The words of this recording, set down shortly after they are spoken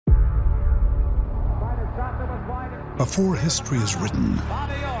Before history is written,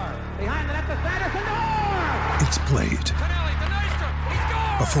 it's played.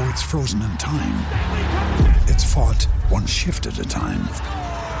 Before it's frozen in time, it's fought one shift at a time.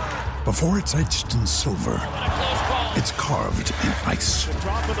 Before it's etched in silver, it's carved in ice.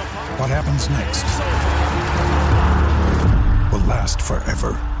 What happens next will last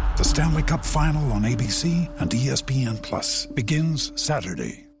forever. The Stanley Cup Final on ABC and ESPN Plus begins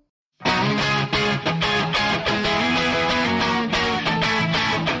Saturday.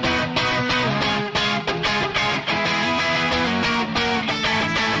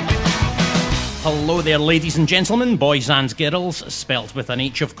 Hello there, ladies and gentlemen, boys and girls, spelt with an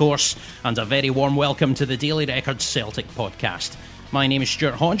H, of course, and a very warm welcome to the Daily Record Celtic podcast. My name is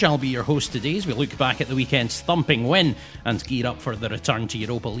Stuart Hodge. I'll be your host today as we look back at the weekend's thumping win and gear up for the return to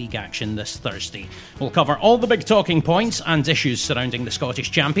Europa League action this Thursday. We'll cover all the big talking points and issues surrounding the Scottish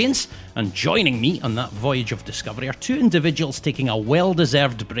champions, and joining me on that voyage of discovery are two individuals taking a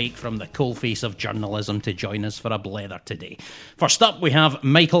well-deserved break from the coalface of journalism to join us for a blether today. First up, we have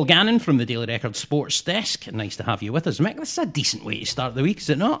Michael Gannon from the Daily Record Sports Desk. Nice to have you with us, Mick. This is a decent way to start the week, is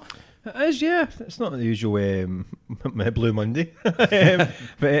it not? It is, yeah. It's not the usual Blue Monday.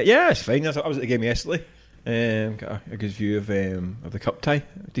 But yeah, it's fine. I was at the game yesterday. Got a good view of the cup tie.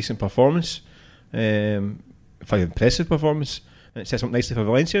 Decent performance. Impressive performance. And it sets up nicely for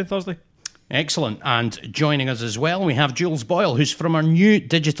Valencia on Thursday. Excellent. And joining us as well, we have Jules Boyle, who's from our new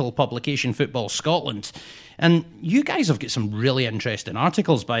digital publication, Football Scotland. And you guys have got some really interesting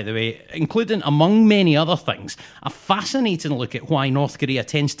articles, by the way, including, among many other things, a fascinating look at why North Korea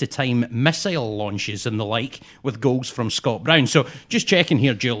tends to time missile launches and the like with goals from Scott Brown. So just checking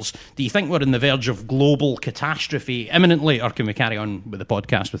here, Jules, do you think we're on the verge of global catastrophe imminently, or can we carry on with the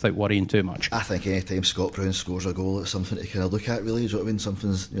podcast without worrying too much? I think any time Scott Brown scores a goal, it's something to kind of look at, really. Do you know what I mean?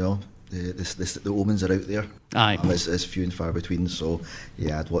 Something's, the omens are out there. Aye. It's few and far between, so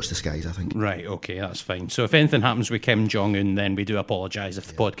yeah, I'd watch the skies, I think. Right, okay, that's fine. So if anything happens with Kim Jong-un, then we do apologise if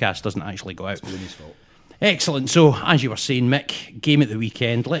the podcast doesn't actually go out. It's Rooney's fault. Excellent. So, as you were saying, Mick, game at the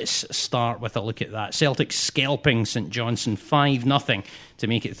weekend. Let's start with a look at that. Celtic scalping St Johnstone 5-0 to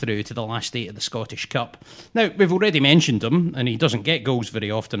make it through to the last 8 of the Scottish Cup. Now, we've already mentioned him, and he doesn't get goals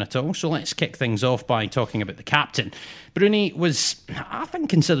very often at all, so let's kick things off by talking about the captain. Bruni was, I think,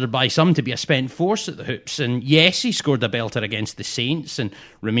 considered by some to be a spent force at the hoops, and yes, he scored a belter against the Saints and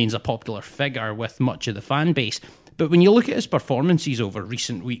remains a popular figure with much of the fan base. But when you look at his performances over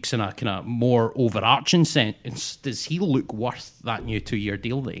recent weeks in a kind of more overarching sense, does he look worth that new 2-year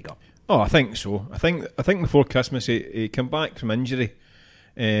deal that he got? Oh, I think so. I think before Christmas he came back from injury.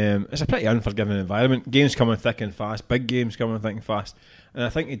 It's a pretty unforgiving environment. Games coming thick and fast, big games coming thick and fast. And I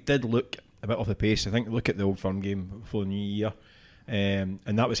think he did look a bit off the pace. I think look at the Old Firm game before the new year. And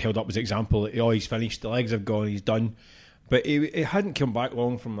that was held up as an example. He's finished, the legs have gone, he's done. But he hadn't come back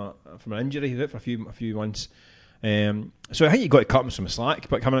long from an injury. He was out for a few months. So I think you got to cut him some slack.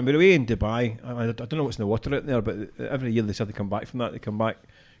 But coming away in Dubai, I don't know what's in the water out there, but every year they said they come back from that. They come back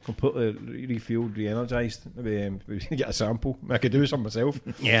completely refueled, re-energised. Maybe we can get a sample. I could do some myself.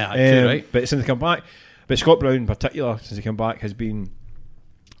 Yeah, I do, right. But since they come back, but Scott Brown in particular, since he come back, has been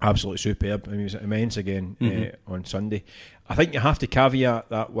absolutely superb. I mean, he was immense again on Sunday. I think you have to caveat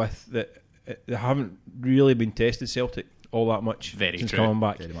that with that they haven't really been tested, Celtic, all that much since coming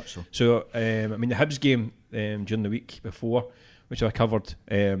back. Very much so. So, I mean, the Hibs game during the week before, which I covered,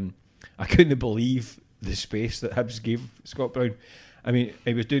 I couldn't believe the space that Hibs gave Scott Brown. I mean,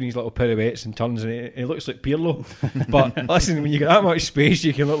 he was doing these little pirouettes and turns, and he looks like Pirlo. But listen, when you get that much space,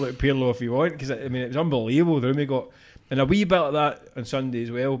 you can look like Pirlo if you want. Because I mean, it was unbelievable the room he got, and a wee bit of that on Sunday as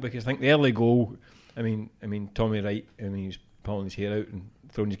well. Because I think the early goal, I mean, Tommy Wright, I mean, he was pulling his hair out and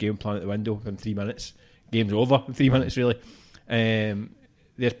throwing his game plan out the window in 3 minutes. Game's over in 3 minutes, really.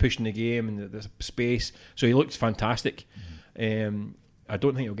 They're pushing the game and there's space, so he looks fantastic. I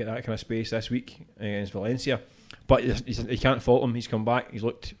don't think he'll get that kind of space this week against Valencia, but you can't fault him. He's come back, he's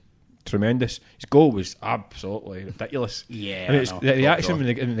looked tremendous. His goal was absolutely ridiculous. Yeah, I mean, the reaction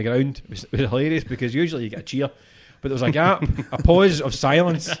in the ground was hilarious, because usually you get a cheer, but there was a gap, a pause of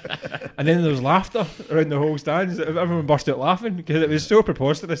silence, and then there was laughter around the whole stands. Everyone burst out laughing because it was so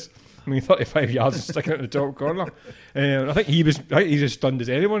preposterous. I mean, 35 yards and sticking out in the top corner. I think he's as stunned as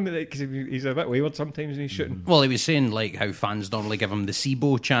anyone, because he's a bit wayward sometimes when he's shooting. Well, he was saying like how fans normally give him the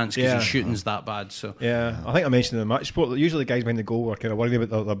SIBO chance because his shooting's that bad. So yeah, I think I mentioned in the match sport that usually the guys behind the goal were kind of worried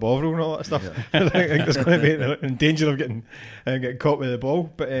about their ball rule and all that stuff. Yeah. I think there's going to be in danger of getting caught with the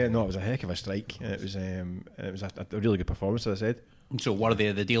ball. But no, it was a heck of a strike. And it was a really good performance, as I said. So worthy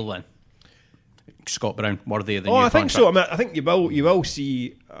of the deal then? Scott Brown, worthy of the new contract? I think so. I mean, I think you will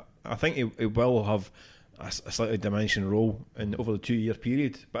see. I think he will have a slightly diminishing role over the 2-year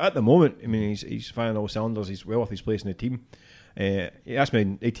period. But at the moment, I mean, he's firing all cylinders. He's well worth his place in the team. He asked me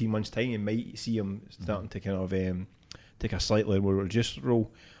in 18 months' time, you might see him starting to kind of take a slightly more reduced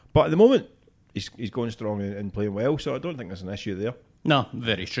role. But at the moment, he's going strong and playing well, so I don't think there's an issue there. No,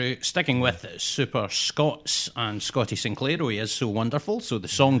 very true. Sticking with Super Scots and Scotty Sinclair, he is so wonderful. So the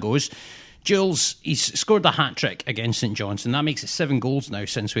song goes, Jules, he's scored a hat-trick against St Johnstone. That makes it 7 goals now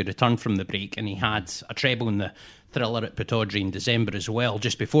since we returned from the break, and he had a treble in the Thriller at Pittodrie in December as well,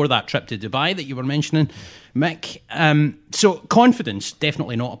 just before that trip to Dubai that you were mentioning, Mick. So confidence,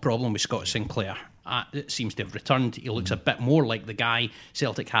 definitely not a problem with Scott Sinclair. It seems to have returned. He looks a bit more like the guy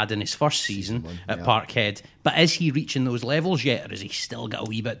Celtic had in his first season at Parkhead. But is he reaching those levels yet, or has he still got a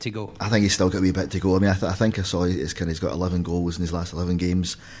wee bit to go? I think he's still got a wee bit to go. I mean, I think I saw he's got 11 goals in his last 11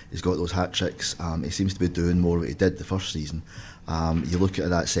 games. He's got those hat-tricks. He seems to be doing more what he did the first season. You look at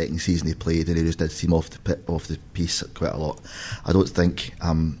that second season he played, and he just did seem off the piece quite a lot. I think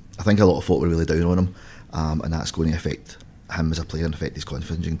a lot of folk were really down on him, and that's going to affect him as a player and affect his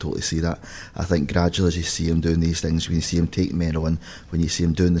confidence. You can totally see that. I think gradually, as you see him doing these things, when you see him taking men on, when you see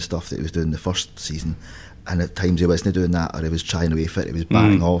him doing the stuff that he was doing the first season, and at times he wasn't doing that, or he was shying away from it, he was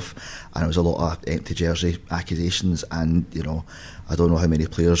batting off, and it was a lot of empty jersey accusations. And I don't know how many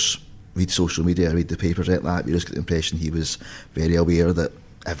players read social media, read the papers like that. You just get the impression he was very aware that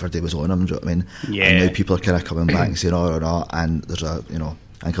everybody was on him. Do you know what I mean? Yeah. And now people are kind of coming back and saying, no, and there's I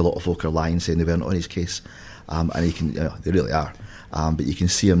think a lot of folk are lying, saying they weren't on his case. And he can, they really are. But you can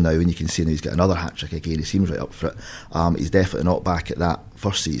see him now, and you can see he's got another hat-trick again. He seems right up for it. He's definitely not back at that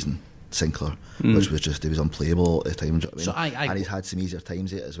first season, Sinclair, which was just, he was unplayable at the time. Do you know what I mean? And he's had some easier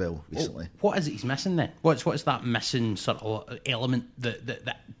times at it as well recently. What is it he's missing then? What's that missing sort of element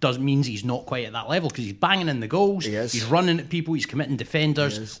that means he's not quite at that level? Because he's banging in the goals, he's running at people, he's committing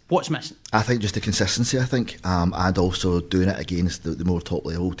defenders. What's missing? I think just the consistency, and also doing it against the more top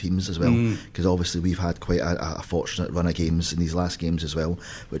level teams as well. Because obviously we've had quite a fortunate run of games in these last games as well,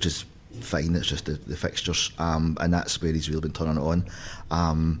 which is fine. It's just the fixtures, and that's where he's really been turning it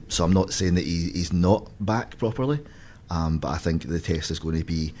on. So I'm not saying that he's not back properly, but I think the test is going to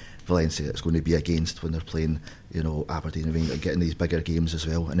be Valencia. It's going to be against when they're playing, Aberdeen and getting these bigger games as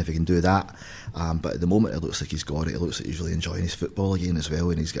well. And if he can do that, but at the moment it looks like he's got it. It looks like he's really enjoying his football again as well,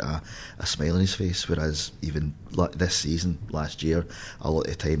 and he's got a smile on his face. Whereas even this season, last year, a lot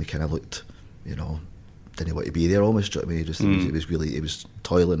of the time he kind of looked, didn't want to be there almost. I mean, he was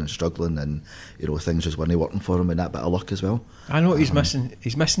toiling and struggling, and things just weren't working for him, and that bit of luck as well. I know what he's missing.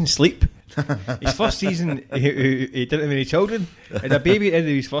 He's missing sleep. His first season, he didn't have any children. He had a baby at the end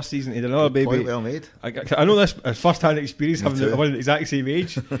of his first season. He had another baby. Quite well made. I know this as first-hand experience, having one the exact same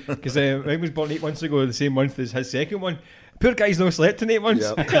age, because mine was born 8 months ago, the same month as his second one. Poor guy's not slept in 8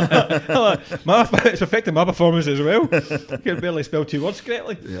 months. Yep. It's affecting my performance as well. I can barely spell 2 words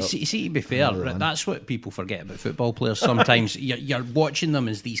correctly. Yep. See, to be fair, that's what people forget about football players sometimes. You're watching them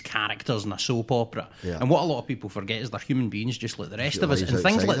as these characters in a soap opera, and what a lot of people forget is they're human beings just like the rest of us, and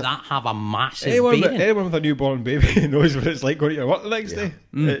things like that have a massive bearing. Anyone with a newborn baby knows what it's like going to your work the next day.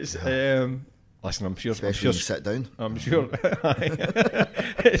 It's listen, I'm sure. Especially when you sit down. I'm sure.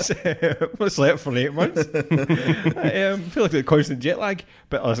 It's slept for 8 months. I feel like the constant jet lag,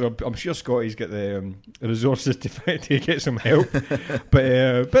 but listen, I'm sure Scotty's got the resources to get some help.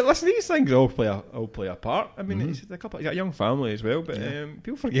 But listen, these things all play a part. I mean, he's got a young family as well, but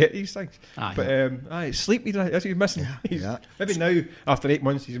people forget these things. Sleep, he's missing. Maybe now after 8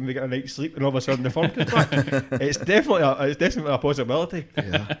 months he's maybe got a night's sleep, and all of a sudden the form comes back. It's definitely a possibility.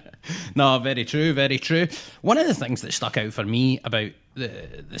 Yeah. No, very true, very true. One of the things that stuck out for me about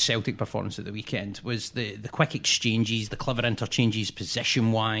the Celtic performance at the weekend was the quick exchanges, the clever interchanges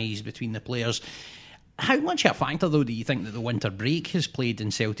position-wise between the players. How much of a factor, though, do you think that the winter break has played in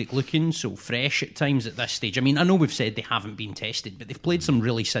Celtic looking so fresh at times at this stage? I mean, I know we've said they haven't been tested, but they've played some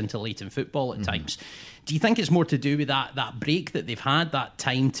really scintillating football at times. Do you think it's more to do with that break that they've had, that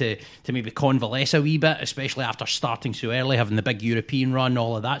time to maybe convalesce a wee bit, especially after starting so early, having the big European run,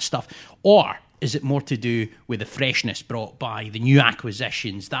 all of that stuff? Or is it more to do with the freshness brought by the new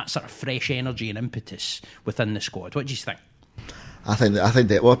acquisitions, that sort of fresh energy and impetus within the squad? What do you think? I think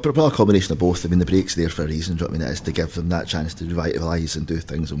that probably a combination of both. I mean, the break's there for a reason. Do you know what I mean? It is to give them that chance to revitalise and do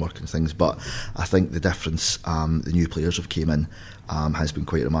things and work on things. But I think the difference the new players have came in has been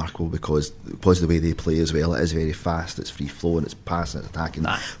quite remarkable because of the way they play as well. It is very fast, it's free flowing, it's passing, it's attacking,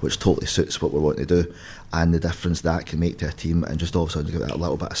 which totally suits what we're wanting to do. And the difference that can make to a team, and just all of a sudden give it a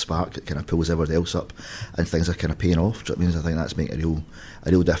little bit of spark, it kind of pulls everybody else up, and things are kind of paying off. Do you know what I mean? I think that's making a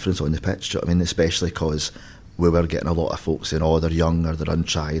real difference on the pitch. Do you know what I mean? Especially because we were getting a lot of folks saying, oh, they're young or they're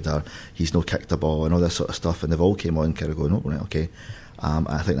untried or he's no kicked a ball and all this sort of stuff, and they've all came on kind of going, oh, right, okay.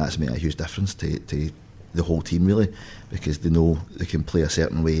 I think that's made a huge difference to the whole team, really, because they know they can play a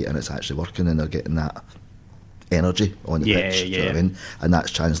certain way and it's actually working, and they're getting that energy on the pitch, do you know what I mean? And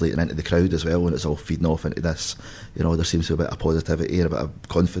that's translating into the crowd as well, and it's all feeding off into this. You know, there seems to be a bit of positivity and a bit of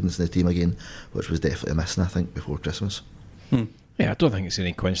confidence in the team again, which was definitely missing, I think, before Christmas. Yeah, I don't think it's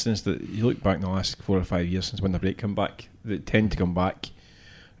any coincidence that you look back in the last 4 or 5 years since winter break come back, they tend to come back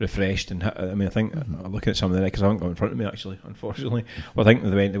refreshed and hit. I mean, I think looking at some of the records, I haven't got in front of me actually, unfortunately. Well, I think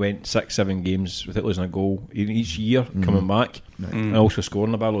they went 6-7 games without losing a goal each year coming back, and also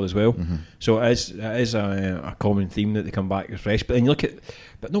scoring a barrel as well. So it is a common theme that they come back refreshed. But then you look at,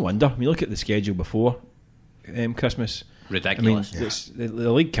 but no wonder when you look at the schedule before Christmas. Ridiculous. I mean,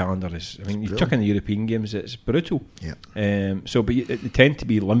 the league calendar is. I mean, you chuck in the European games, it's brutal. Yeah. So, but they tend to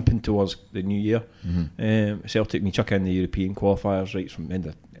be limping towards the new year. Celtic, when you chuck in the European qualifiers right from the end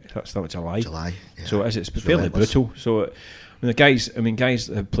of start of July. Yeah. So it's fairly brutal. So, the guys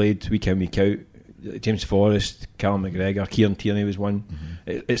that have played week in, week out, James Forrest, Callum McGregor, Kieran Tierney was one.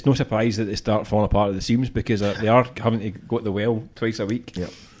 It's no surprise that they start falling apart at the seams, because they are having to go to the well twice a week.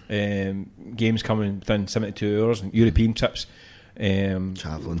 Yep. Games coming within 72 hours, and European trips,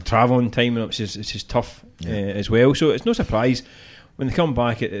 travelling time, which is tough as well. So it's no surprise when they come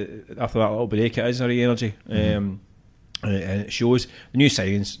back after that little break. It is a re-energy, and it shows. The new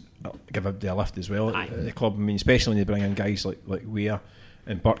signings give a lift as well at the club. I mean, especially when they bring in guys like Weir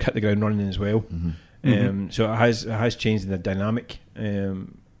and Burke hit the ground running as well. So it has changed the dynamic.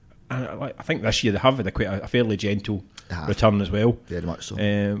 And I think this year they have had a fairly gentle return as well, very much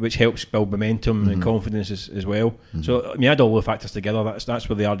so, which helps build momentum and confidence as well. So I mean, add all the factors together, that's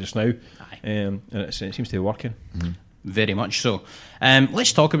where they are just now, and it seems to be working. Very much so.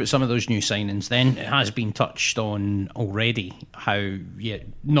 Let's talk about some of those new signings then. It has been touched on already how,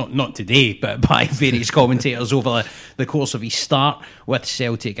 not today, but by various commentators over the course of his start with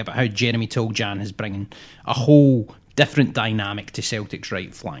Celtic, about how Jeremy Toljan is bringing a whole different dynamic to Celtic's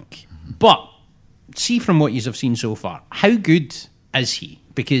right flank. But see, from what you have seen so far, how good is he?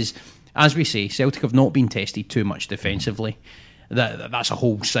 Because, as we say, Celtic have not been tested too much defensively. That's a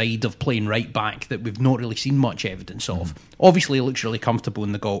whole side of playing right back that we've not really seen much evidence of. Obviously, he looks really comfortable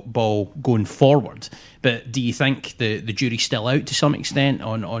in the ball going forward, but do you think the jury's still out to some extent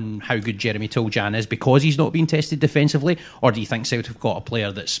on how good Jeremy Toljan is because he's not been tested defensively, or do you think Celtic have got a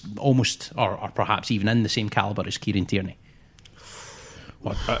player that's almost, or perhaps even in the same calibre as Kieran Tierney?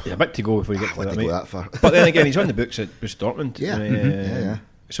 Well, a bit to go before you get to that, mate. That far. But then again, he's on the books at Bruce Dortmund. Yeah.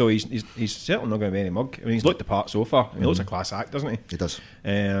 So he's certainly not going to be any mug. I mean, he's looked the part so far. I mean, he looks a class act, doesn't he? He does.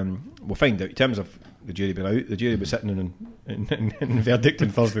 We'll find out. In terms of the jury being out, the jury will be sitting in verdict on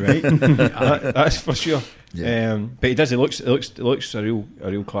Thursday night. That's for sure. Yeah. But he does. He looks a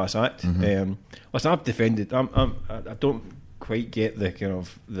real class act. Listen, I've defended. I don't quite get the kind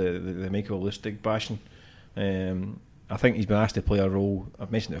of the Michael Lustig bashing. I think he's been asked to play a role.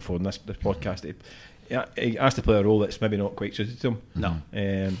 I've mentioned it before in this podcast. He asked to play a role that's maybe not quite suited to him. No.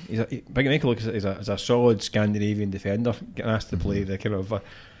 Big Michael is a solid Scandinavian defender getting asked to play the kind of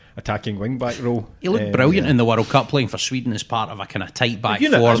attacking wing back role. He looked brilliant in the World Cup playing for Sweden as part of a kind of tight back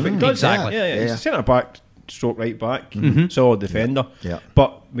unit, four. Exactly. Yeah. He's a centre back, stroke right back, solid defender. Yeah.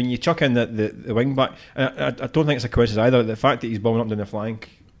 But when you chuck in the wing back, I don't think it's a coincidence either. The fact that he's bombing up down the flank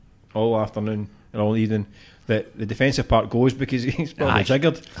all afternoon and all evening, that the defensive part goes because he's probably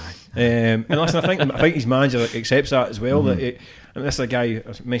jiggered. And listen, I think his manager accepts that as well. That and this is a guy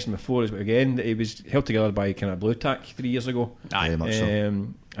I mentioned before, again, that he was held together by kind of blue tack 3 years ago. Very much so.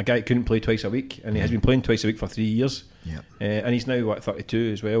 A guy that couldn't play twice a week, and he has been playing twice a week for 3 years. Yeah. And he's now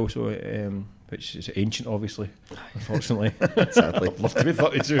 32 as well, so which is ancient, obviously. Unfortunately, sadly, I'd love to be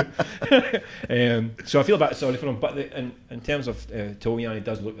 32. So I feel a bit sorry for him, but in terms of Toljan, he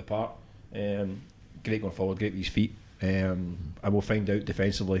does look the part. Great going forward, great with his feet. I will find out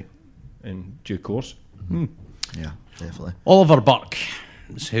defensively in due course. Yeah, definitely. Oliver Burke,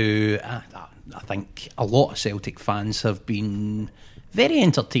 who I think a lot of Celtic fans have been very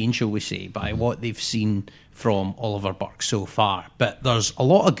entertained, shall we say, by what they've seen from Oliver Burke so far. But there's a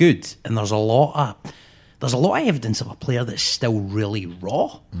lot of good, and there's a lot of evidence of a player that's still really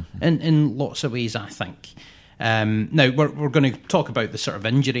raw in lots of ways, I think. Now, we're going to talk about the sort of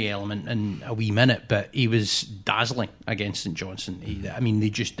injury element in a wee minute, but he was dazzling against St Johnstone. They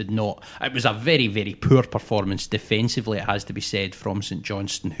just did not... It was a very, very poor performance defensively, it has to be said, from St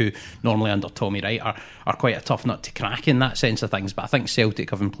Johnstone, who normally under Tommy Wright are quite a tough nut to crack in that sense of things. But I think Celtic,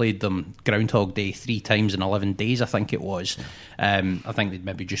 having played them Groundhog Day 3 times in 11 days, I think it was, I think they'd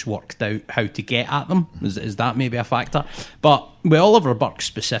maybe just worked out how to get at them. Is that maybe a factor? But with Oliver Burke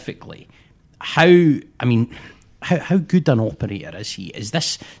specifically, how good an operator is he? Is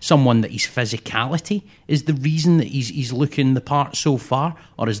this someone that his physicality is the reason that he's looking the part so far,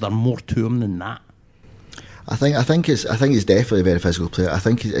 or is there more to him than that? I think he's definitely a very physical player. I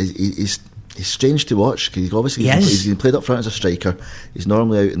think he's strange to watch because he's been played up front as a striker. He's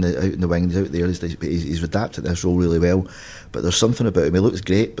normally out in the wing. He's out there. He's adapted to this role really well. But there's something about him. He looks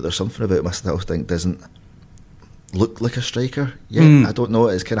great, but there's something about him I still think doesn't look like a striker. I don't know.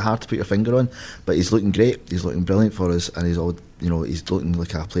 It's kind of hard to put your finger on. But he's looking great. He's looking brilliant for us, and he's looking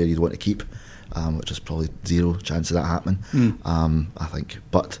like a player you'd want to keep, which is probably zero chance of that happening. I think.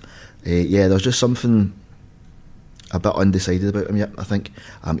 But there's just something a bit undecided about him yet, I think,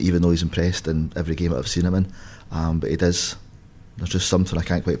 even though he's impressed in every game that I've seen him in, but there's just something I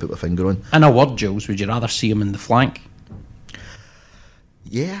can't quite put my finger on. In a word, Jules, would you rather see him in the flank?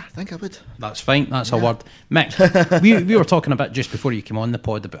 Yeah, I think I would. That's fine, that's a word. Mick, we were talking about just before you came on the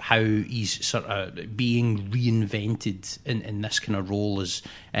pod about how he's sort of being reinvented in this kind of role as,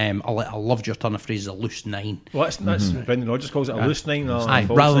 I loved your turn of phrase, a loose nine. Well, that's Brendan Rodgers calls it a loose nine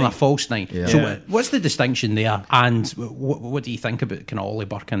rather than a false nine. Yeah. So what's the distinction there, and what do you think about kind of Ollie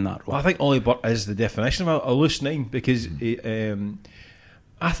Burke in that role? Well, I think Ollie Burke is the definition of a loose nine because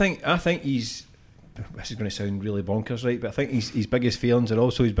I think he's... This is going to sound really bonkers, right? But I think his biggest failings are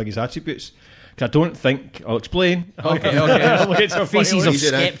also his biggest attributes. Because I don't think... I'll explain. Okay. Faces of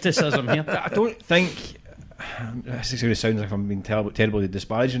scepticism here. I don't think... This is going to sound like I'm being terribly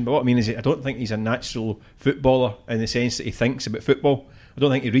disparaging, but what I mean is I don't think he's a natural footballer in the sense that he thinks about football. I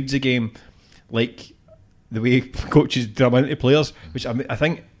don't think he reads the game like the way coaches drum into players, which I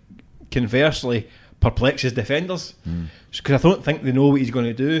think conversely perplexes defenders. Because I don't think they know what he's going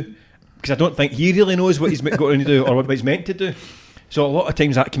to do. Because I don't think he really knows what he's going to do or what he's meant to do. So a lot of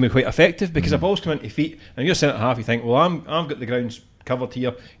times that can be quite effective because if balls come into feet and you're centre half, you think, well, I've got the grounds covered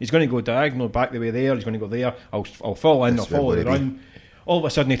here. He's going to go diagonal back the way there. He's going to go there. I'll fall in. I'll follow the run. All of a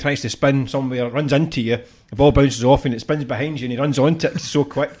sudden he tries to spin somewhere, runs into you. The ball bounces off and it spins behind you and he runs onto it so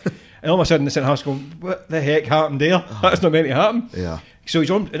quick. And all of a sudden the centre half's going, what the heck happened there? That's not meant to happen. Yeah. So he's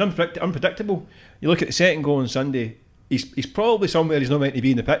unpredictable. You look at the second goal on Sunday. He's probably somewhere he's not meant to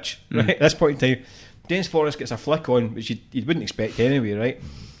be in the pitch, right? At this point in time, James Forrest gets a flick on, which you wouldn't expect anyway, right?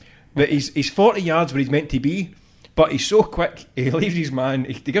 But he's 40 yards where he's meant to be, but he's so quick, he leaves his man,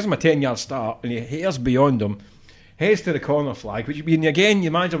 he gives him a 10-yard start, and he hairs beyond him, heads to the corner flag, which again, you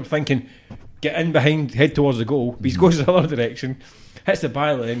imagine him thinking, get in behind, head towards the goal, but he goes the other direction, hits the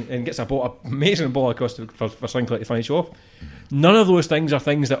byline, and gets an amazing ball across for Sinclair to finish off. None of those things are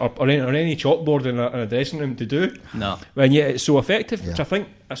things that are on any chalkboard in a dressing room to do. No. And yet it's so effective. Which I think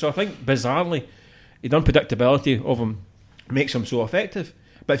bizarrely, the unpredictability of him makes him so effective.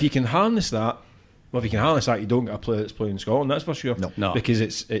 But if you can harness that, you don't get a player that's playing in Scotland, that's for sure. No.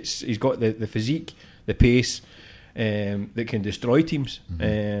 Because he's got the physique, the pace, that can destroy teams.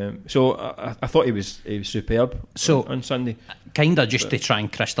 So I thought he was superb on Sunday. Kind of just to try and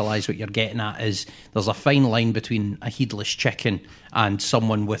crystallise what you're getting at is there's a fine line between a heedless chicken and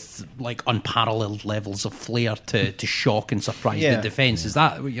someone with like unparalleled levels of flair to shock and surprise the defence. Is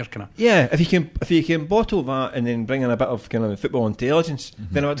that what you're kind of... Yeah, if you can bottle that and then bring in a bit of kind of football intelligence,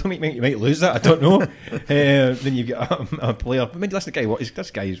 then I don't think you might lose that. I don't know. Then you get a player. I mean, this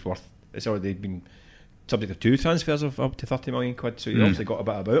guy is worth... It's already been subject of 2 transfers of up to 30 million quid, so he's obviously got a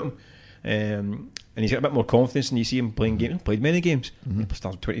bit about him. And he's got a bit more confidence, and you see him playing games. He played many games. He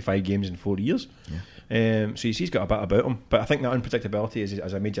started 25 games in 4 years. So he's got a bit about him. But I think that unpredictability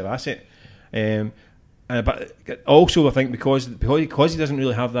is a major asset. But also, I think because he doesn't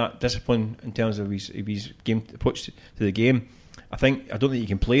really have that discipline in terms of his game approach to the game, I don't think you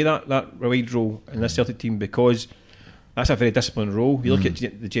can play that wide role in this Celtic team because that's a very disciplined role. You look at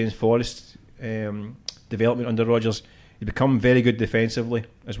the James Forrest development under Rodgers, he become very good defensively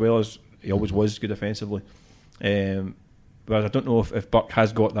as well as he always was good offensively. Whereas I don't know if Burke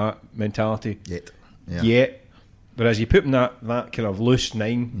has got that mentality yet. Whereas you put him that kind of loose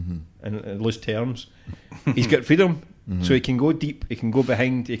nine in loose terms, he's got freedom, so he can go deep, he can go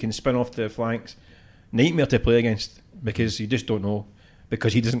behind, he can spin off the flanks. Nightmare to play against because you just don't know.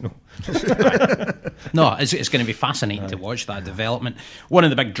 because he doesn't know. No, it's going to be fascinating to watch that development. One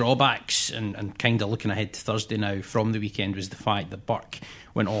of the big drawbacks, and kind of looking ahead to Thursday now from the weekend, was the fact that Burke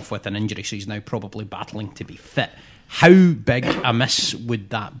went off with an injury, so he's now probably battling to be fit. How big a miss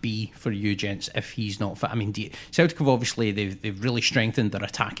would that be for you, gents, if he's not fit? I mean, Celtic have obviously they've really strengthened their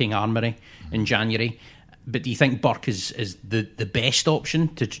attacking armoury in January. But do you think Burke is the best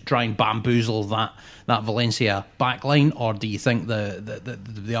option to try and bamboozle that Valencia backline, or do you think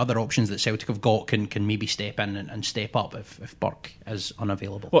the other options that Celtic have got can maybe step in and step up if Burke is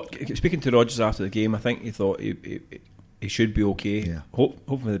unavailable? Well, speaking to Rodgers after the game, I think he thought he should be okay. Yeah. Hope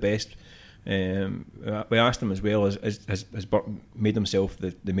for the best. We asked him as well, has Burke made himself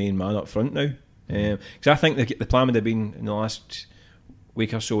the main man up front now? Because I think the plan would have been in the last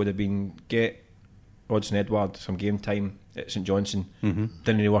week or so would have been get Odsonne Edouard some game time at St Johnstone. Didn't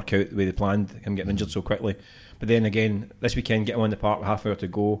really work out the way they planned, him getting injured so quickly. But then again, this weekend, get him on the park with half an hour to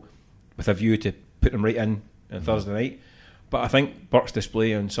go with a view to put him right in on Thursday night. But I think Burke's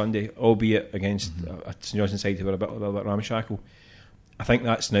display on Sunday, albeit against a St Johnstone side who were a little bit ramshackle, I think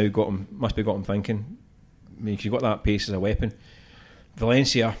that's now must be got him thinking. I mean, you've got that pace as a weapon.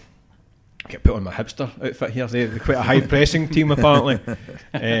 Valencia, I get put on my hipster outfit here. They're quite a high pressing team apparently.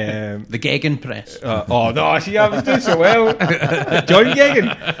 The Gegen press. Oh no! See, I was doing so well. John Gegen,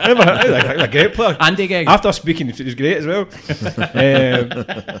 a great player. Andy Gegen. After speaking, it was great as well.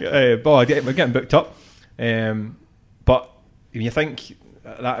 We're getting booked up. But when you think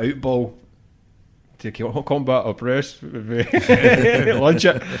that out ball to combat or press, launch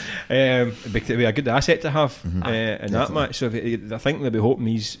it, it'd be a good asset to have in that match. So I think they'll be hoping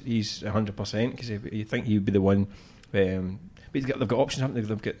he's 100%, because you think he'd be the one. But they've got options, haven't they?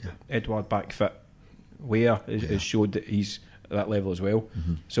 They've got Edouard back fit. Weah has showed that he's at that level as well.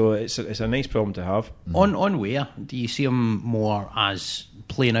 So it's a nice problem to have. On Weah, do you see him more as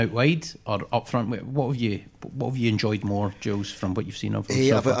playing out wide or up front? What have you enjoyed more, Jules, from what you've seen of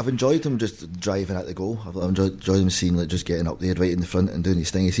him? I've enjoyed him just driving at the goal. I've enjoyed him seeing just getting up there right in the front and doing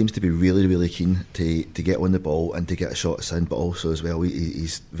his thing. He seems to be really, really keen to get on the ball and to get a shot in, but also as well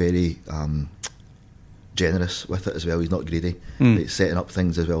he's very generous with it as well. He's not greedy. He's setting up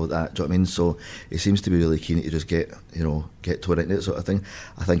things as well with that. Do you know what I mean? So he seems to be really keen to just get toward it, sort of thing.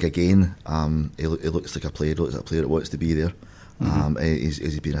 I think again, he looks like a player. He looks like a player that wants to be there.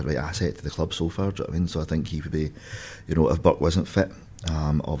 He's been a right asset to the club so far. Do you know what I mean? So I think he would be, if Burke wasn't fit,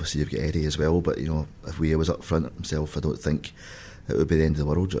 obviously you've got Eddie as well. But if Weah was up front himself, I don't think it would be the end of the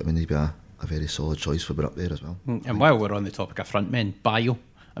world. Do you know what I mean? He'd be a very solid choice for being up there as well. And while we're on the topic of front men, Bayo,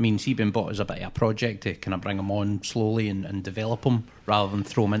 I mean, has he been bought as a bit of a project to kind of bring him on slowly and develop him rather than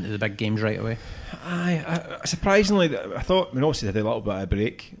throw him into the big games right away? Surprisingly, I thought, obviously they had a little bit of a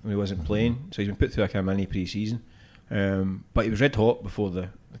break when he wasn't playing, so he's been put through a kind of mini pre-season. But he was red hot before the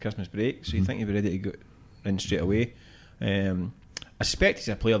Christmas break, so you think he'd be ready to go in straight away. I suspect he's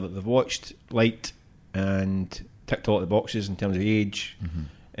a player that they've watched, liked, and ticked all the boxes in terms of age,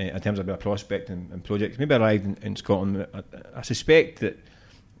 in terms of a prospect and projects. Maybe arrived in Scotland. I suspect that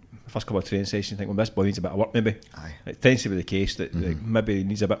the first couple of training sessions, you think, well, this boy needs a bit of work, maybe. Aye. It tends to be the case that maybe he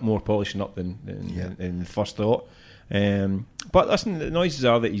needs a bit more polishing up than first thought. But listen, the noises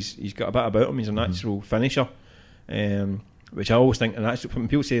are that he's got a bit about him. He's a natural finisher. Which I always think, when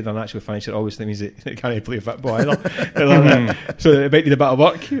people say they're a natural finisher, I always think he can't play football either. So it might need a bit of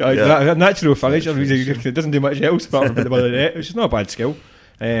work. A natural finisher, he doesn't do much else apart from the ball of the net, which is not a bad skill.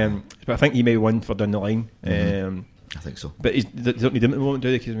 But I think he may win for down the line. I think so. But they don't need him at the moment, do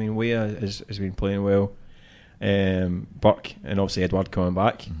they? Because Weah has been playing well. Burke and obviously Edouard coming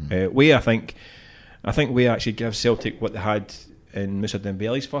back. Weah, I think Weah actually gives Celtic what they had in Moussa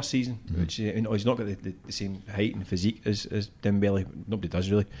Dembele's first season, which he's not got the same height and physique as Dembele. Nobody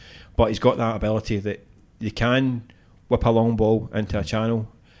does really, but he's got that ability that you can whip a long ball into a channel.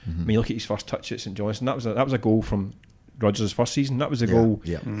 I mean, look at his first touch at St Johnstone. That was a goal from Rodgers' first season. That was the goal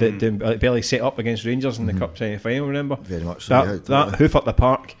that Dembele set up against Rangers in the Cup semi-final. Remember, very much so. That hoof up the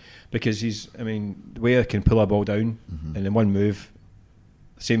park, because Weah can pull a ball down and in one move,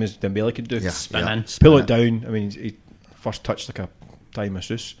 same as Dembele could do. Spin in, pull it down. I mean, he first touch like a Thai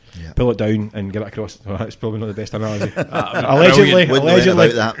masseuse, pull it down and get it across. Well, that's probably not the best analogy. allegedly,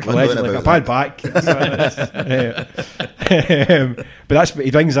 like a bad back. But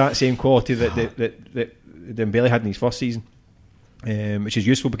he brings that same quality that Dembele had in his first season, which is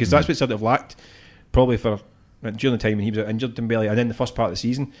useful, because that's what sort of lacked probably for during the time when he was injured, Dembele, and then the first part of the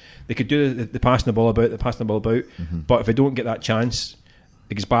season they could do the passing the ball about, but if they don't get that chance,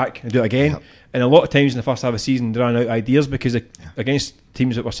 he goes back and do it again. And a lot of times in the first half of the season they ran out of ideas, because against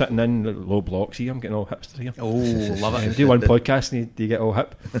teams that were sitting in the low blocks here. I'm getting all hipster here. Oh, love it. Do one podcast and you get all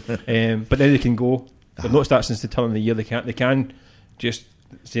hip. But now they can go. They've noticed that since the turn of the year. They can just,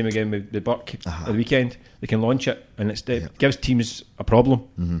 same again with the Buck at the weekend, they can launch it, and it gives teams a problem.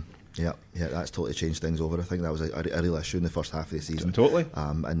 Mm-hmm. Yeah, that's totally changed things over. I think that was a real issue in the first half of the season. Totally.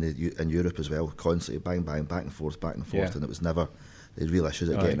 And in Europe as well, constantly bang, back and forth, and it was never, they had real issues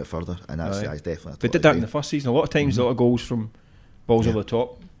at getting it further, and that's definitely. They did that in the first season. A lot of times, a lot of goals from balls over the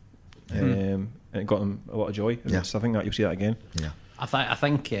top, and it got them a lot of joy. And I think that you'll see that again. Yeah. I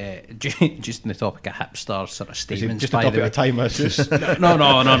think just on the topic of hipster sort of statements. Just a topic of time. No. I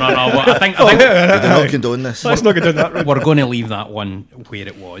think we do not condone this. Let's not condone that. We're going to leave that one where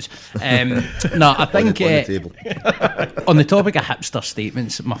it was. No, I think on the topic of hipster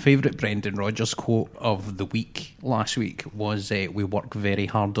statements, my favourite Brendan Rodgers quote of the week last week was, "We work very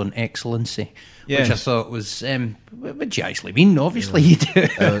hard on excellency," which I thought was, what do you actually mean? Obviously you do.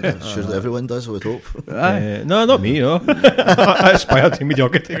 I'm sure that everyone does, I would hope. No, not me, no. I aspire to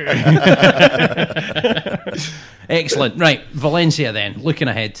mediocrity. Excellent. Right, Valencia then. Looking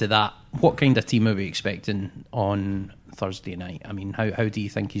ahead to that, what kind of team are we expecting on Thursday night? I mean, how do you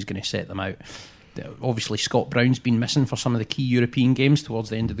think he's going to set them out? Obviously, Scott Brown's been missing for some of the key European games towards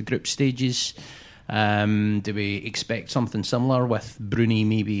the end of the group stages. Do we expect something similar with Bruni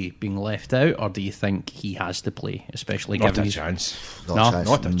maybe being left out, or do you think he has to play, especially not given a chance? Not a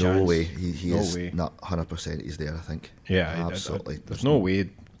chance. No way. He is not 100%. He's there, I think. Yeah, absolutely. There's no way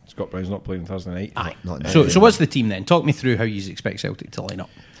Scott Brown's not playing Thursday night. Aye. Not so what's the team then? Talk me through how you expect Celtic to line up.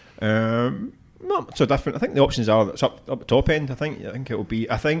 Not so different. I think the options are that's up at top end. I think it will be.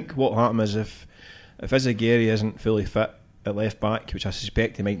 I think what will happen is if Izagiri isn't fully fit at left back, which I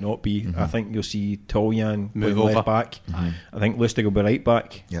suspect he might not be, I think you'll see Toljan move over left back. I think Lustig will be right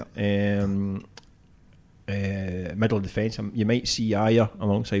back. Middle of defence, you might see Ayer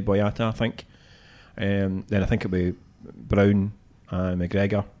alongside Boyata, I think. Then I think it'll be Brown and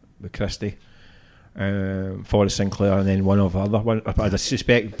McGregor with Christie, Forrest Sinclair, and then one of the other one. I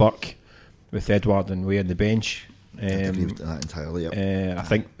suspect Burke with Edward and Way on the bench. I agree with that entirely. Yep.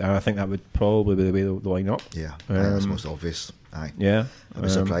 I think that would probably be the way they'll line up. Yeah, that's most obvious. Aye. Yeah, I'd be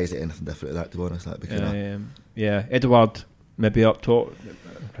surprised at anything different to that. To be honest, that'd be kind of Edward maybe up top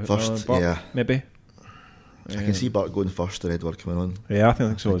first. Burke, maybe. I can see Burke going first and Edward coming on. Yeah, I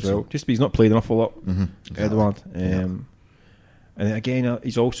think so as well. Just because he's not played an awful lot, Edward. And again,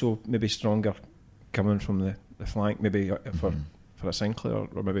 he's also maybe stronger coming from the flank, maybe for a Sinclair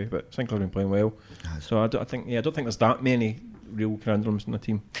or maybe, but Sinclair's been playing well. So I don't think there's that many real conundrums in the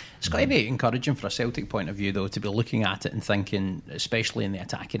team. It's got to be encouraging for a Celtic point of view, though, to be looking at it and thinking, especially in the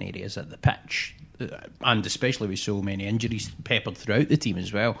attacking areas at the pitch, and especially with so many injuries peppered throughout the team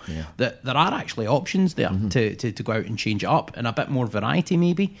as well, that there are actually options there to go out and change it up, and a bit more variety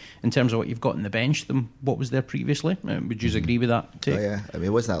maybe in terms of what you've got on the bench than what was there previously. Would you agree with that too? Oh, yeah, I mean,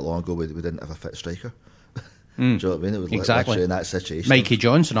 it wasn't that long ago we didn't have a fit striker. Do you know what I mean? It was exactly in that situation. Mikey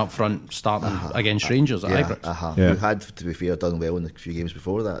Johnson up front starting against Rangers at Ibrox. Who had, to be fair, done well in the few games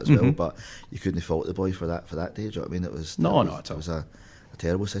before that as well, but you couldn't fault the boy for that day. Do you know what I mean? It was it was a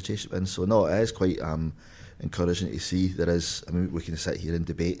terrible situation, and so no, it is quite encouraging to see. There is, I mean, we can sit here and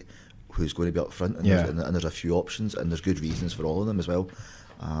debate who's going to be up front, and there's a few options, and there's good reasons for all of them as well.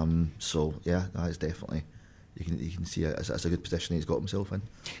 So yeah, that is definitely. You can see it's a good position he's got himself in.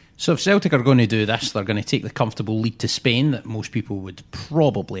 So if Celtic are going to do this, they're going to take the comfortable lead to Spain that most people would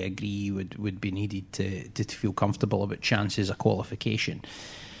probably agree would be needed to feel comfortable about chances of qualification.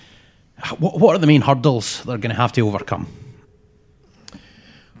 What are the main hurdles they're going to have to overcome?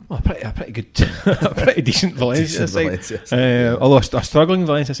 Well, a pretty good, a pretty decent Valencia side. Although a struggling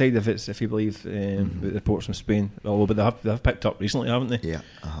Valencia side, if you believe the reports from Spain. But they've picked up recently, haven't they? Yeah.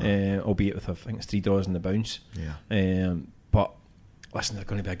 Albeit with I think it's $3 in the bounce. Yeah. But listen, they're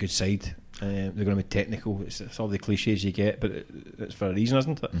going to be a good side. They're going to be technical. It's all the cliches you get, but it's for a reason,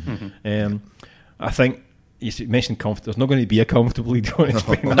 isn't it? I think. You mentioned comfortable. There's not going to be a comfortable lead going to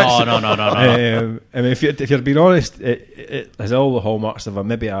Spain. No. I mean, if you're being honest, it has all the hallmarks of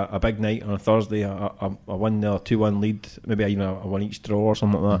maybe a big night on a Thursday, a 1-0, 2-1 lead, maybe even a one each draw or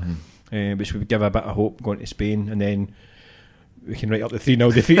something like that, which would give a bit of hope going to Spain, and then we can write up the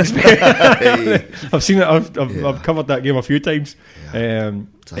 3-0 defeat in Spain. I've seen it. I've covered that game a few times.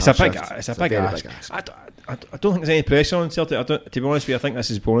 It's a big ask. I don't think there's any pressure on Celtic. To be honest with you, I think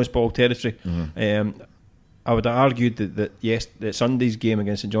this is bonus ball territory. I would have argued that Sunday's game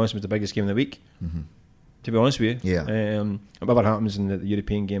against St Johnstone was the biggest game of the week. To be honest with you, whatever happens in the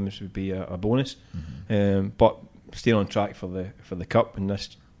European games would be a bonus. But staying on track for the cup and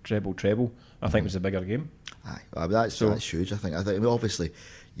this treble, I think was the bigger game. Aye, that's huge. I think obviously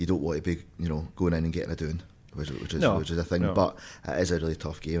you don't want to be going in and getting a doing, which is a thing. No. But it is a really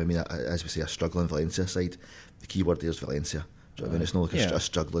tough game. I mean, as we say, a struggling Valencia side. The key word there is Valencia. Do you know what I mean? It's not like a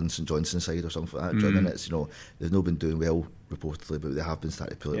struggling St Johnstone side or something like that. Do you know what I mean? It's they've not been doing well reportedly, but they have been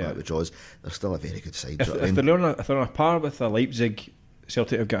starting to pull it back with draws. They're still a very good side. If they're on a par with Leipzig,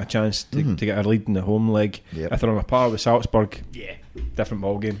 Celtic have got a chance to get a lead in the home leg. Yep. If they're on a par with Salzburg, different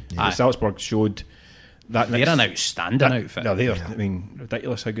ball game. Salzburg showed that they're an outstanding outfit. No, they're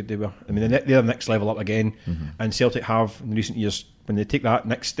ridiculous how good they were. I mean, they're next level up again, and Celtic have in recent years when they take that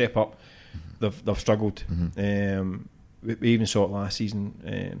next step up, they've struggled. We even saw it last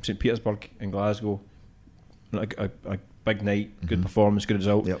season. St Petersburg in Glasgow, a big night, good performance, good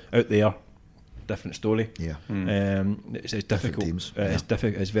result. Out there, different story. It's difficult. Teams.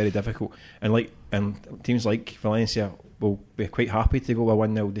 It's very difficult, and teams like Valencia will be quite happy to go a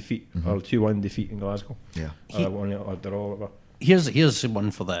 1-0 defeat or 2-1 defeat in Glasgow. Or draw. Here's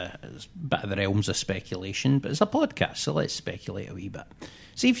one for the bit of the realms of speculation, but it's a podcast, so let's speculate a wee bit.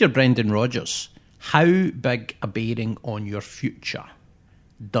 See if you're Brendan Rodgers. How big a bearing on your future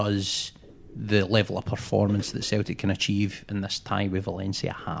does the level of performance that Celtic can achieve in this tie with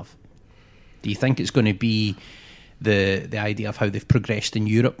Valencia have? Do you think it's going to be the idea of how they've progressed in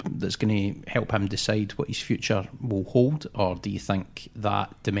Europe that's going to help him decide what his future will hold, or do you think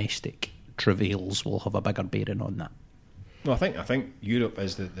that domestic travails will have a bigger bearing on that? No, I think Europe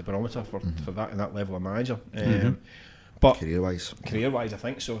is the barometer for that and that level of manager. But career-wise, I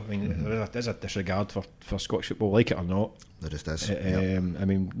think so. I mean, there's a disregard for Scottish football, like it or not. There just is. I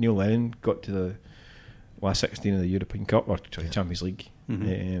mean, Neil Lennon got to the last 16 of the European Cup or Champions League,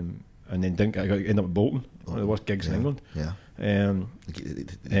 and then didn't end up at Bolton, one of the worst gigs in England.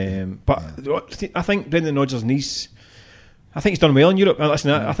 But I think Brendan Rodgers needs. I think he's done well in Europe.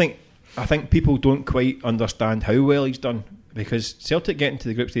 Listen, I think people don't quite understand how well he's done, because Celtic getting to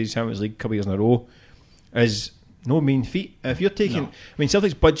the group stage of the Champions League a couple of years in a row is no mean feat. If you're taking, I mean,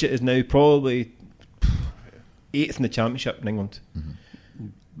 Celtic's budget is now probably 8th in the Championship in England.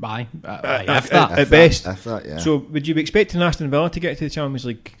 At best. So would you be expecting Aston Villa to get to the Champions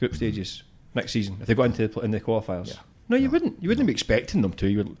League group stages next season if they got into the qualifiers? No, you wouldn't. You wouldn't be expecting them to.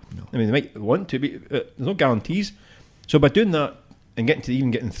 I mean, they might want to, but there's no guarantees. So by doing that and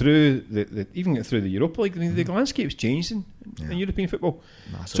getting through the Europa League, I mean, the landscape's changed in European football.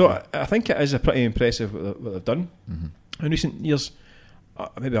 Massively. So I think it is a pretty impressive what they've done in recent years.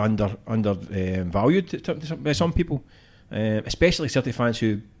 Maybe undervalued by some people, especially Celtic fans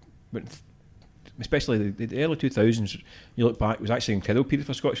who, especially the early 2000s. You look back, it was actually an incredible period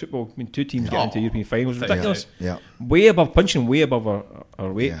for Scottish football. I mean, 2 teams getting into European finals, ridiculous. Punching way above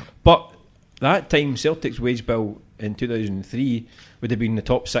our weight. But that time, Celtic's wage bill in 2003 would have been the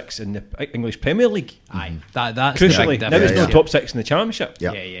top 6 in the English Premier League. That's crucially. Now there's no top 6 in the Championship.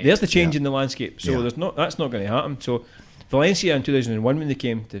 There's the change in the landscape. So that's not going to happen. So Valencia in 2001, when they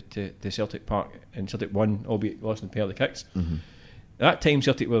came to Celtic Park and Celtic won, albeit lost in penalty kicks. That time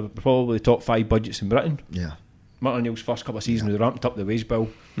Celtic were probably the top 5 budgets in Britain. Martin O'Neill's first couple of seasons, they ramped up the wage bill.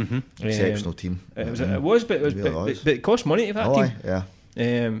 Exceptional team. But it cost money to have that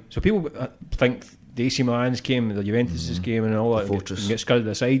team. So people think the AC Milan's came, the Juventus's came, and all that, and get scudded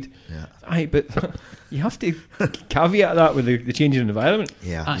aside. But you have to caveat that with the changing environment.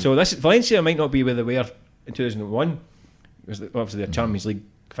 So Valencia might not be where they were in 2001. Because obviously they're Champions League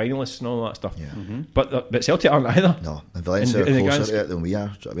finalists and all that stuff. But Celtic aren't either. No, and Valencia are closer to it than we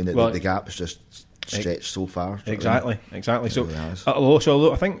are. I mean, the gap is just stretched so far. Exactly. So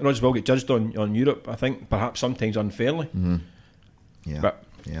although I think Rodgers will get judged on Europe, I think perhaps sometimes unfairly. I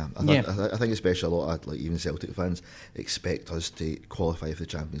think especially a lot of even Celtic fans expect us to qualify for the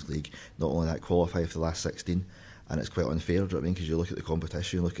Champions League. Not only that, qualify for the last 16. And it's quite unfair, do you know what I mean? Because you look at the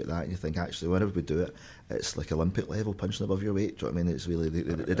competition, you look at that, and you think, actually, whenever we do it, it's like Olympic level, punching above your weight. Do you know what I mean? It's really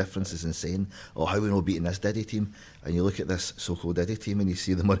the difference is insane. Or how we know beating this Diddy team, and you look at this so-called Diddy team, and you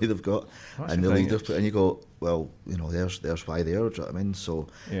see the money they've got, and the league they've put, and you go, well, there's why they are. Do you know what I mean? So,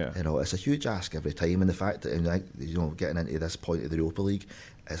 it's a huge ask every time, and the fact that getting into this point of the Europa League,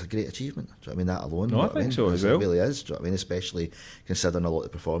 it's a great achievement. Do you know what I mean? That alone. No, I think so as well. It really is. Do you know what I mean? Especially considering a lot of the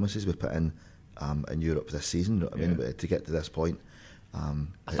performances we put in Europe this season. You know what I mean? But to get to this point,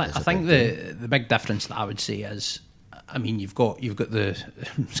 I think the big difference that I would say is, I mean, you've got the,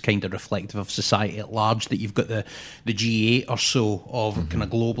 it's kind of reflective of society at large, that you've got the G8 or so of kind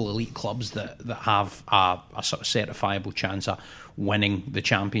of global elite clubs that have a sort of certifiable chance of winning the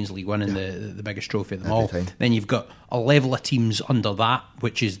Champions League, winning the biggest trophy of them Every all. time. Then you've got a level of teams under that,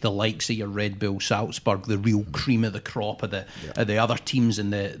 which is the likes of your Red Bull Salzburg, the real cream of the crop of the other teams in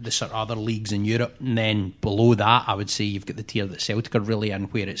the sort of other leagues in Europe. And then below that, I would say you've got the tier that Celtic are really in,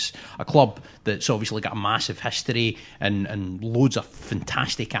 where it's a club that's obviously got a massive history and loads of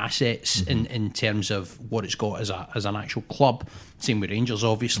fantastic assets in terms of what it's got as an actual club. Same with Rangers,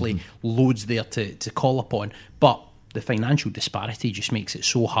 obviously, loads there to call upon. But the financial disparity just makes it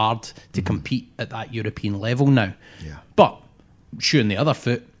so hard to compete at that European level now. Yeah. But shoe on the other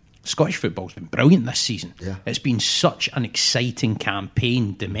foot, Scottish football's been brilliant this season. Yeah. It's been such an exciting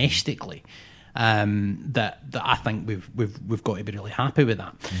campaign domestically that I think we've got to be really happy with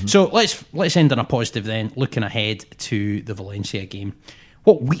that. So let's end on a positive then. Looking ahead to the Valencia game,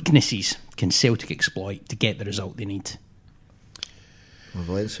 what weaknesses can Celtic exploit to get the result they need? Well,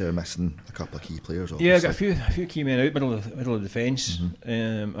 Valencia are missing a couple of key players. Obviously. Yeah, got a few key men out, middle of defence,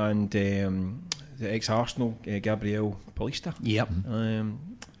 and the ex-Arsenal Gabriel Paulista. Yep.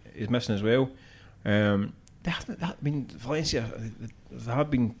 Is missing as well. Valencia, they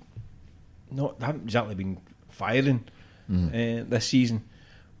haven't exactly been firing this season.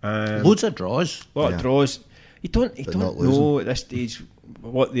 Loads of draws. A lot of draws. You don't not know at this stage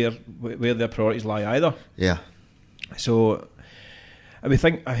where their priorities lie either. Yeah. So I would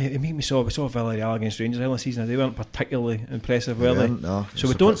think we saw Villarreal against Rangers earlier season. They weren't particularly impressive, were they? No. So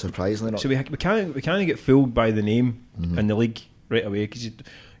we don't. Surprisingly not. So we can't get fooled by the name in the league right away, because you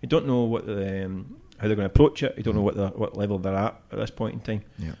don't know what how they're going to approach it. You don't know what level they're at this point in time.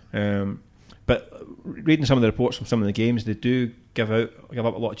 Yeah. But reading some of the reports from some of the games, they do give up a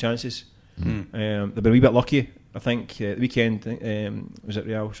lot of chances. They've been a wee bit lucky, I think. The weekend was it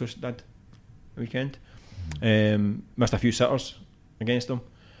Real Sociedad? The weekend missed a few sitters against them,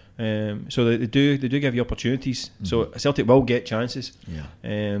 so they do give you opportunities. So Celtic will get chances. Yeah.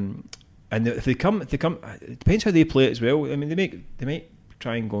 And if they come, it depends how they play it as well. I mean, they might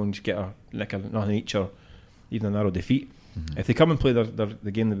try and go and just get nothing each, or even a narrow defeat. If they come and play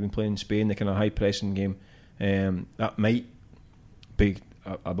the game they've been playing in Spain, the kind of high pressing game, that might be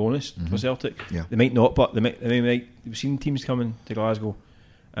a bonus for Celtic. Yeah. They might not, but they might. We've seen teams coming to Glasgow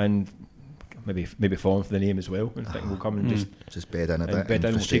and maybe falling for the name as well, and think we'll come and just bed in a bit.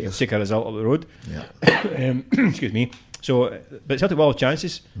 and we'll take a result up the road. Yeah. Excuse me. So, but Celtic will have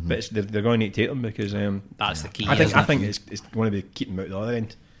chances, but they're going to need to take them, because That's the key. I think it's going to be keeping them out the other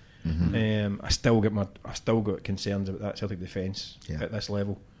end. I still got concerns about that Celtic defence at this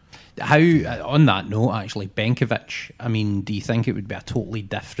level. How, on that note, actually, Benkovic, I mean, do you think it would be a totally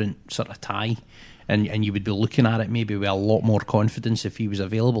different sort of tie? And you would be looking at it maybe with a lot more confidence if he was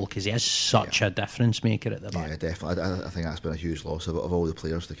available, because he is such a difference maker at the back. Yeah, definitely. I think that's been a huge loss of all the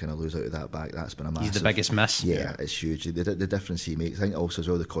players to kind of lose out of that back. That's been a massive. He's the biggest miss. Yeah, it's huge. The difference he makes. I think also as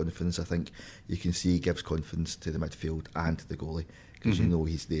well the confidence. I think you can see he gives confidence to the midfield and to the goalie, because you know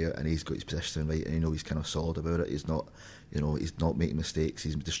he's there and he's got his position right, and you know he's kind of solid about it. He's not, he's not making mistakes.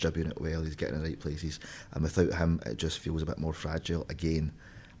 He's distributing it well. He's getting in the right places. And without him, it just feels a bit more fragile again.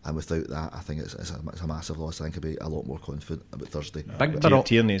 And without that, I think it's a massive loss. I think I'll be a lot more confident about Thursday.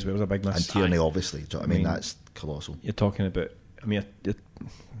 Tierney as well was a big miss. And Tierney, obviously. Do you know what I mean? That's colossal. You're talking about. I mean, you're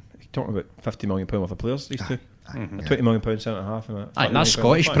talking about £50 million worth of players. These two. £20 million centre half. And that's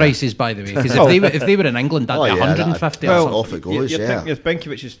Scottish prices, by the way. Because if they were in England, that'd be 150. Well, off it goes.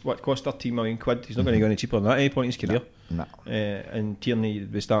 Benkovic is what cost £13 million. He's not going to go any cheaper than that at any point in his career. No. And Tierney,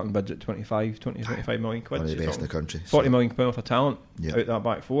 the starting budget, 25 million quid. One of the best in the country. £40 million worth of talent out that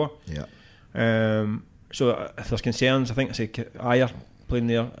back four. Yeah. So if there's concerns, I think I say Ayer playing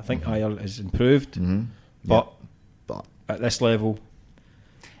there. I think Ayer has improved, but at this level.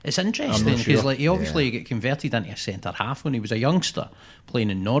 It's interesting because he obviously got converted into a centre half when he was a youngster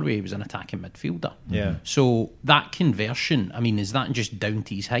playing in Norway. He was an attacking midfielder. Yeah. So that conversion, I mean, is that just down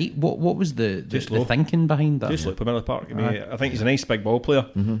to his height? What was the thinking behind that? Just look for Miller Park. I mean, I think he's a nice big ball player,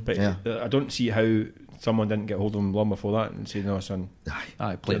 but I don't see how someone didn't get hold of him long before that and say, "No, son,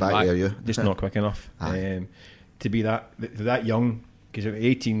 play back there, you just not quick enough to be that young." Because at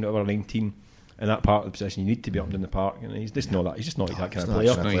 18 or 19. In that part of the position, you need to be up in the park, and he's just not that. He's just not that kind of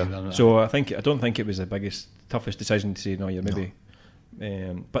player. So I don't think it was the toughest decision to say no. You're maybe,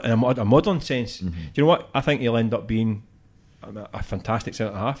 but in a modern sense, do you know what? I think he'll end up being a fantastic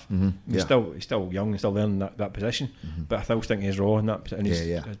centre half. He's still young and still learning that position, but I still think he's raw in that. And he's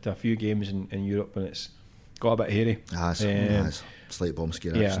had a few games in Europe when it's got a bit hairy. Slight bomb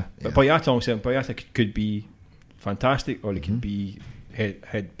scare. Yeah, but Boyata could be fantastic, or he could be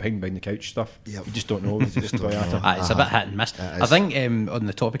head behind the couch stuff. Yep. You just don't know. It's just Boyata. It's a bit hit and miss. I think on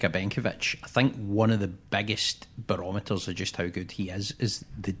the topic of Benkovic, I think one of the biggest barometers of just how good he is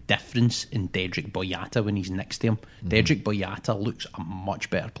the difference in Dedryck Boyata when he's next to him. Dedryck Boyata looks a much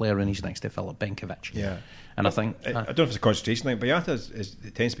better player when he's next to Filip Benkovic. Yeah. And I think I don't know if it's a concentration thing. Boyata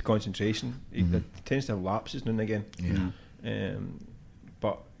it tends to be concentration. He tends to have lapses now and again. Yeah.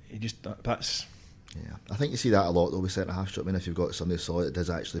 But he just that's. Yeah, I think you see that a lot though with centre halves. I mean, if you've got somebody solid, it does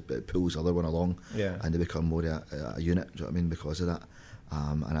actually it pulls the other one along, and they become more a unit. Do you know what I mean? Because of that,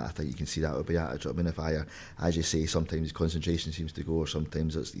 and I think you can see that with Boyata. Do you know what I mean? If as you say, sometimes concentration seems to go, or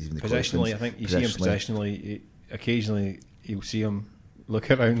sometimes it's even the positionally. I think you see him positionally. Occasionally, you'll see him look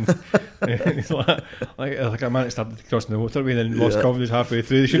around. He's like a man that started crossing the motorway and then lost confidence halfway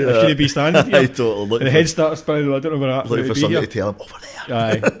through. They shouldn't be standing here. Totally. And the head starts spinning. I don't know where that. Looking for somebody to tell him over there.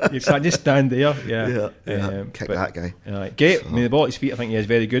 Aye, you just stand there. Kick that guy. I mean, the ball at his feet, I think he is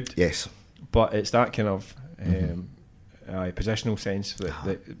very good. Yes, but it's that kind of positional sense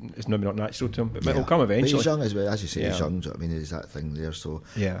that is maybe not natural to him, but it'll come eventually. But he's young as well, as you say. He's young. Do you know what I mean? There's that thing there. So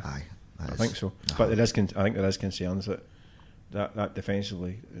I think so. But I think there is concerns that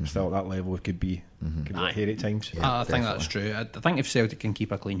defensively, still at that level, could be hairy at times. I think that's true. I think if Celtic can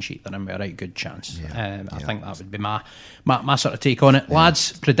keep a clean sheet, then I'm a right good chance. I think that would be my sort of take on it.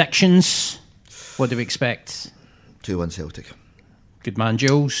 Lads, predictions. What do we expect? 2-1 Celtic. Good man,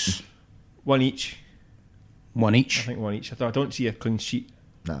 Jules. One each. One each. I think one each. I don't see a clean sheet.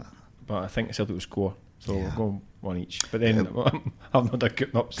 Nah. But I think Celtic will score. So we'll go one each. But then I've not done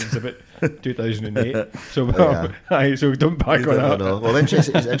getting up since about 2008. So so don't back on that. Well, it's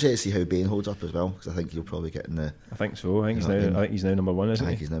interesting to see how Bain holds up as well, because I think he'll probably get in the. I think so. I think he's now number one, isn't he?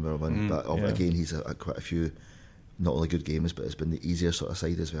 I think he's number one. But again, he's quite a few not only good games, but it's been the easier sort of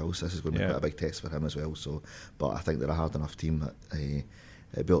side as well. So this is going to be quite a big test for him as well. So, but I think they're a hard enough team that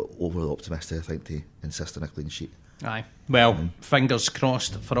it'd be overly optimistic, I think, to insist on a clean sheet. Aye. Well, fingers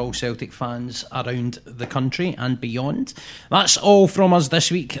crossed for all Celtic fans around the country and beyond. That's all from us this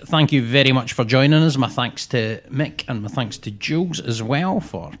week. Thank you very much for joining us. My thanks to Mick and my thanks to Jules as well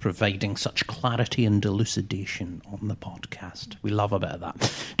for providing such clarity and elucidation on the podcast. We love a bit of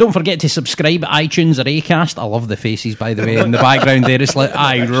that. Don't forget to subscribe at iTunes or Acast. I love the faces, by the way, in the background there. It's like,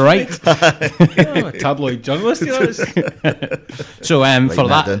 aye, right. A tabloid journalist, you know. So for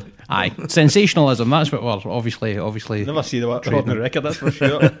that... Aye, sensationalism, that's what we're obviously never see the on the record, that's for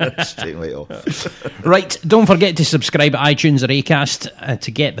sure. Straight right off. Right, don't forget to subscribe at iTunes or Acast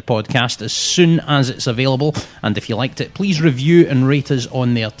to get the podcast as soon as it's available, and if you liked it, please review and rate us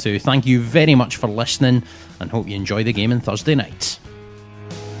on there too. Thank you very much for listening, and hope you enjoy the game on Thursday night.